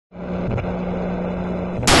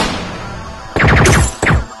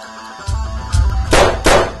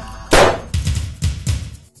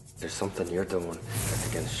something you're doing that's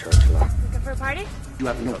against church law. Looking for a party? You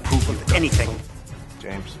have no proof of anything.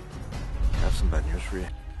 James, I have some bad news for you.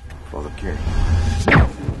 Father Kieran.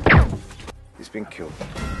 He's been killed.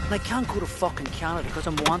 I can't go to fucking Canada because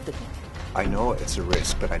I'm wanted. I know it's a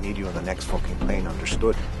risk, but I need you on the next fucking plane,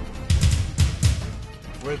 understood?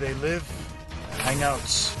 Where they live,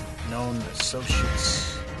 hangouts, known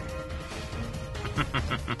associates.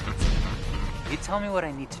 You tell me what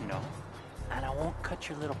I need to know, and I won't cut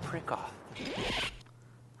your little prick off.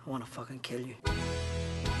 I want to fucking kill you.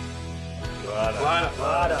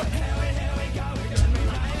 Claddagh.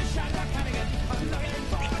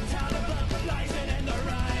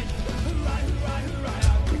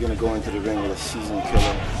 You're gonna go into the ring with a seasoned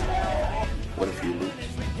killer. What if you lose?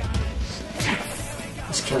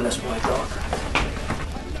 Let's kill this boy dog.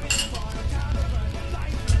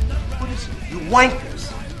 What is it? You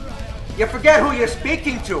wankers! You forget who you're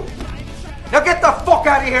speaking to! Now get the fuck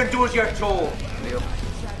out of here and do as you're told! Deal.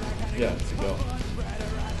 Yeah, to go.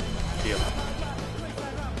 Deal.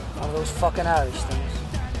 One of those fucking Irish things.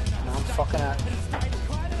 No, I'm fucking Irish.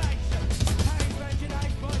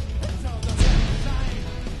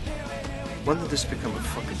 When did this become a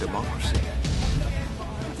fucking democracy?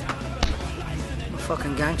 I'm a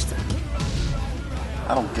fucking gangster.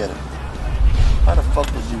 I don't get it. Why the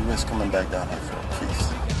fuck would you risk coming back down here for a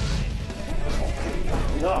piece?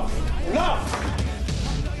 Enough! Enough!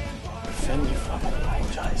 Defend you fucking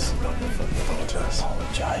apologize. Apologize.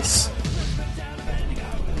 Apologize.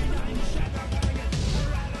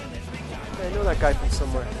 I know that guy from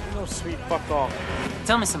somewhere. No sweet fuck off.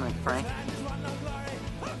 Tell me something, Frank.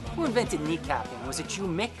 Who invented kneecapping? Was it you,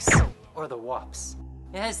 Mix, or the Wops?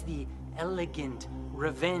 It has the elegant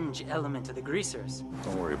revenge element of the greasers.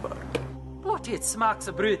 Don't worry about it. But it smacks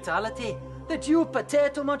of brutality that you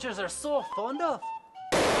potato munchers are so fond of.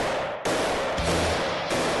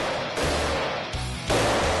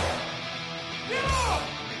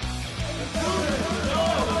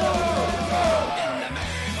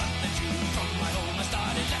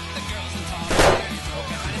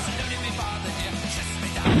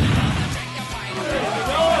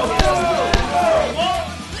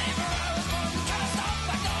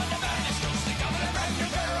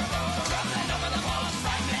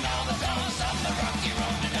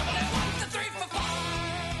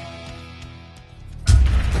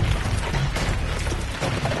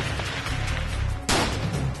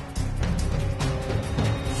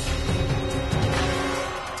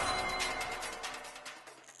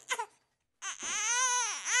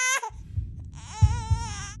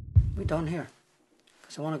 We're done here,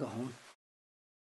 because I want to go home.